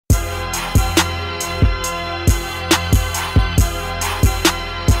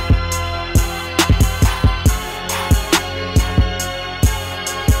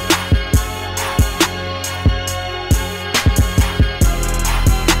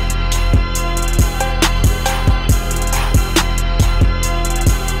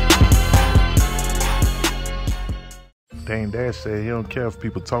Dash said he don't care if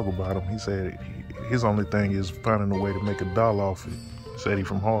people talk about him. He said his only thing is finding a way to make $1 off it. Said he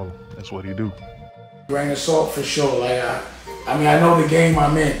from Harlem. That's what he do. Grain of salt for sure. Like I mean, I know the game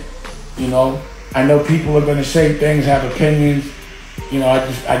I'm in. You know, I know people are gonna say things, have opinions. You know,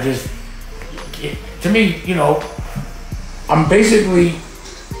 I just, to me, you know, I'm basically,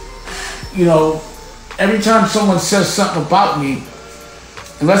 you know, every time someone says something about me,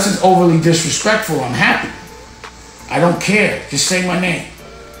 unless it's overly disrespectful, I'm happy. I don't care. Just say my name.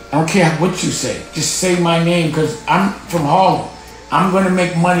 I don't care what you say. Just say my name, because I'm from Harlem. I'm going to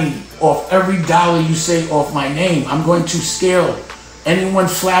make money off every dollar you say off my name. I'm going to scale. Anyone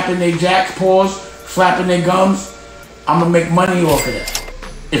flapping their jack paws, flapping their gums, I'm going to make money off of that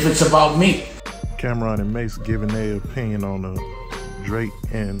if it's about me. Cameron and Mace giving their opinion on the Drake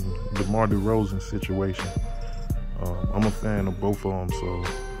and DeMar DeRozan situation. I'm a fan of both of them, so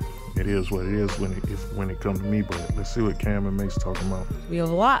it is what it is when it comes to me. But let's see what Cam and Mace talking about. We have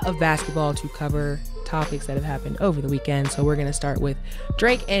a lot of basketball to cover, topics that have happened over the weekend. So we're going to start with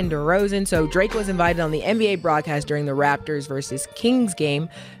Drake and DeRozan. So Drake was invited on the NBA broadcast during the Raptors versus Kings game.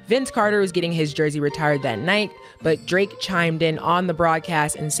 Vince Carter was getting his jersey retired that night, but Drake chimed in on the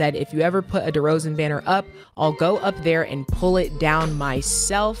broadcast and said, "If you ever put a DeRozan banner up, I'll go up there and pull it down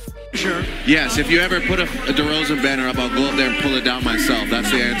myself." Sure. Yes, if you ever put a DeRozan banner up, I'll go up there and pull it down myself. That's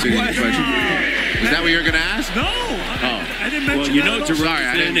the answer to your question. Is that what you're going to ask? No. I didn't mention that.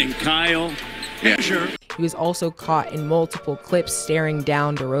 DeRozan and Kyle. Yeah. Sure. He was also caught in multiple clips staring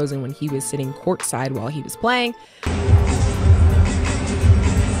down DeRozan when he was sitting courtside while he was playing.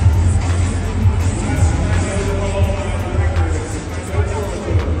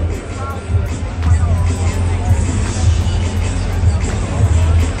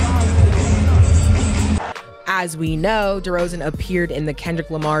 As we know, DeRozan appeared in the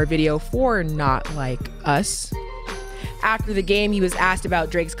Kendrick Lamar video for Not Like Us. After the game, he was asked about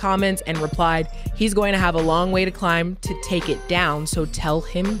Drake's comments and replied, "He's going to have a long way to climb to take it down, so tell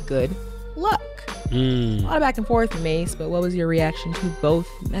him good luck." A lot of back and forth, Mace, but what was your reaction to both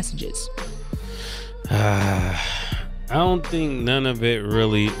messages? I don't think none of it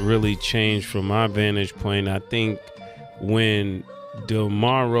really changed from my vantage point. I think when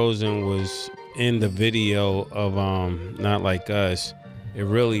DeMar DeRozan was in the video of Not Like Us, it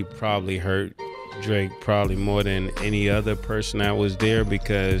really probably hurt Drake probably more than any other person that was there,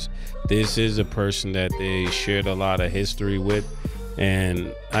 because this is a person that they shared a lot of history with,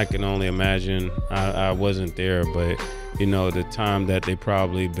 and I can only imagine, I wasn't there, but you know, the time that they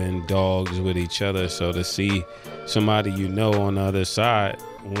probably been dogs with each other. So to see somebody you know on the other side,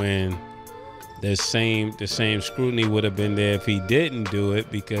 when the same scrutiny would have been there if he didn't do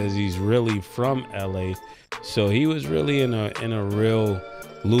it, because he's really from LA. So he was really in a real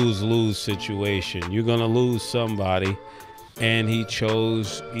lose-lose situation. You're gonna lose somebody, and he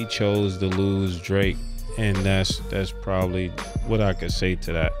chose to lose Drake, and that's probably what I could say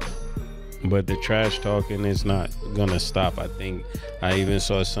to that. But the trash talking is not gonna stop. I think I even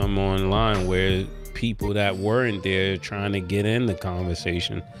saw some online where people that weren't there trying to get in the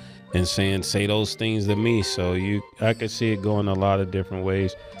conversation and saying, "Say those things to me." So I could see it going a lot of different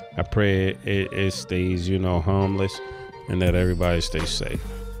ways. I pray it stays, you know, harmless, and that everybody stays safe.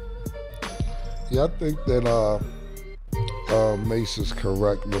 Yeah, I think that Mace is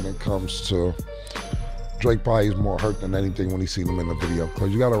correct when it comes to Drake. Probably is more hurt than anything when he seen him in the video,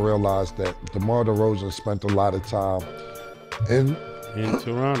 because you got to realize that DeMar DeRozan spent a lot of time in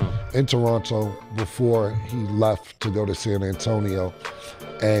Toronto before he left to go to San Antonio,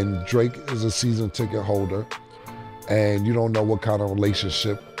 and Drake is a season ticket holder, and you don't know what kind of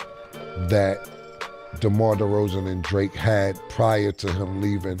relationship that DeMar DeRozan and Drake had prior to him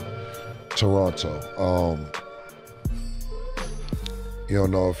leaving Toronto. You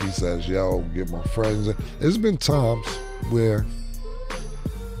don't know if he says, "Yo, get my friends." There's been times where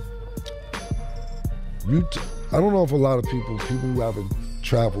I don't know if a lot of people who haven't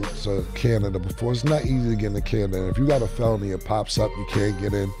traveled to Canada before, it's not easy to get into Canada. If you got a felony, it pops up, you can't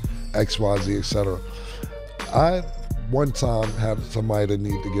get in, XYZ, etc. I one time had somebody that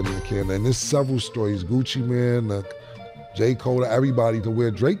need to get into Canada, and there's several stories. Gucci Mane, J. Cole, everybody, to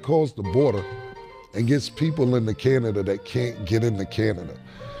where Drake calls the border and gets people into Canada that can't get into Canada.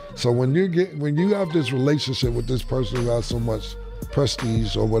 So when you have this relationship with this person who has so much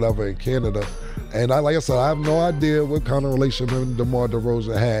prestige or whatever in Canada, and like I said, I have no idea what kind of relationship DeMar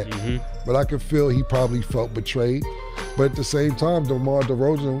DeRozan had, but I could feel he probably felt betrayed. But at the same time, DeMar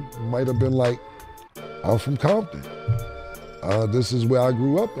DeRozan might have been like, "I'm from Compton. This is where I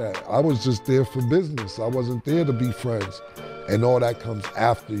grew up at. I was just there for business. I wasn't there to be friends." And all that comes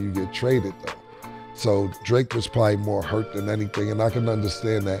after you get traded, though. So Drake was probably more hurt than anything, and I can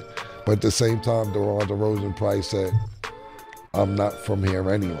understand that. But at the same time, Derozan probably said, I'm not from here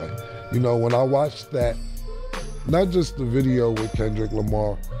anyway. You know, when I watched that, not just the video with Kendrick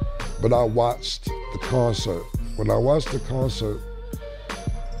Lamar, but I watched the concert. When I watched the concert,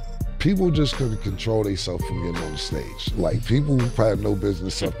 people just couldn't control themselves from getting on the stage. Like, people who had no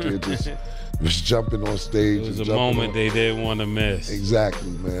business up there just was jumping on stage. It was a moment they didn't want to miss. Exactly,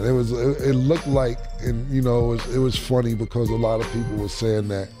 man. It looked like, and you know, it was funny because a lot of people were saying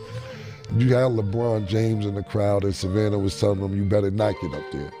that you had LeBron James in the crowd and Savannah was telling them, you better not get up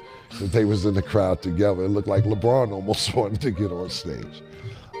there. That they was in the crowd together. It looked like LeBron almost wanted to get on stage.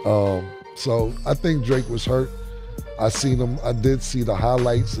 So I think Drake was hurt. I did see the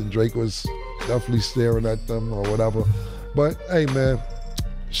highlights, and Drake was definitely staring at them or whatever. But hey, man,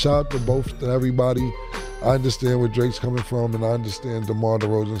 shout out to everybody. I understand where Drake's coming from, and I understand DeMar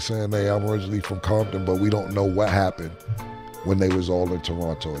DeRozan saying, hey, I'm originally from Compton, but we don't know what happened when they was all in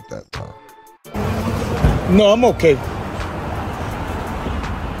Toronto at that time. No, I'm okay.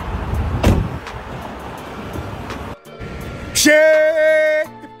 Shit,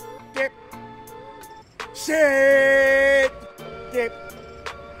 dip, shit, dip,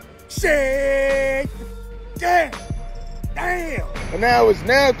 shit, damn. And now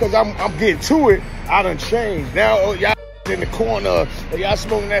because I'm getting to it, I done changed. Now y'all in the corner, y'all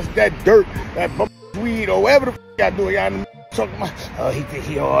smoking that dirt, that weed or whatever the y'all doing. Y'all talking about, oh, he think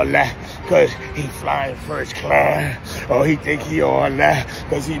he all that because he flying first class. Oh, he think he all that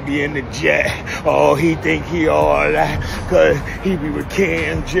because he be in the jet. Oh, he think he all that because he be with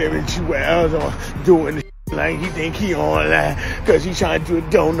Cam, Jerry, Jewels or doing the like he think he all that because he trying to do a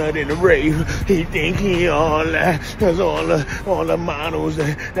donut in the rave. He think he all that because all the models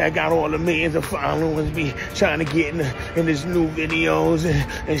that got all the millions of followers be trying to get in his new videos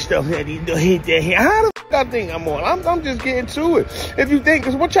and stuff that he do. He think how the I think I'm on. I'm just getting to it. If you think,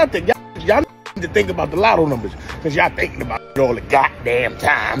 because what y'all think? Y'all need to think about the lotto numbers. Because y'all thinking about it all the goddamn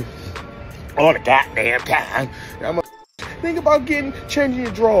time. All the goddamn time. Think about changing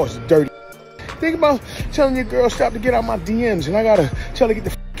your drawers, dirty. Think about telling your girl, stop to get out my DMs. And I got to tell her to get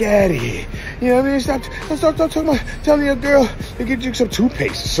the fuck out of here. You know what I mean? Stop talking about telling your girl to get you some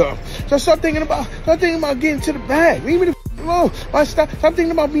toothpaste or something. So start thinking about getting to the bag. Leave me the fuck alone. Stop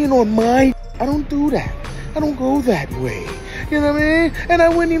thinking about being on my. I don't do that. I don't go that way. You know what I mean? And I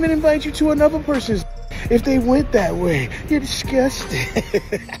wouldn't even invite you to another person's if they went that way. You're disgusting.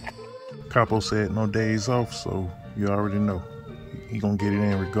 Capo said no days off, so you already know. He gonna get it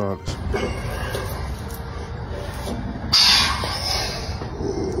in regardless.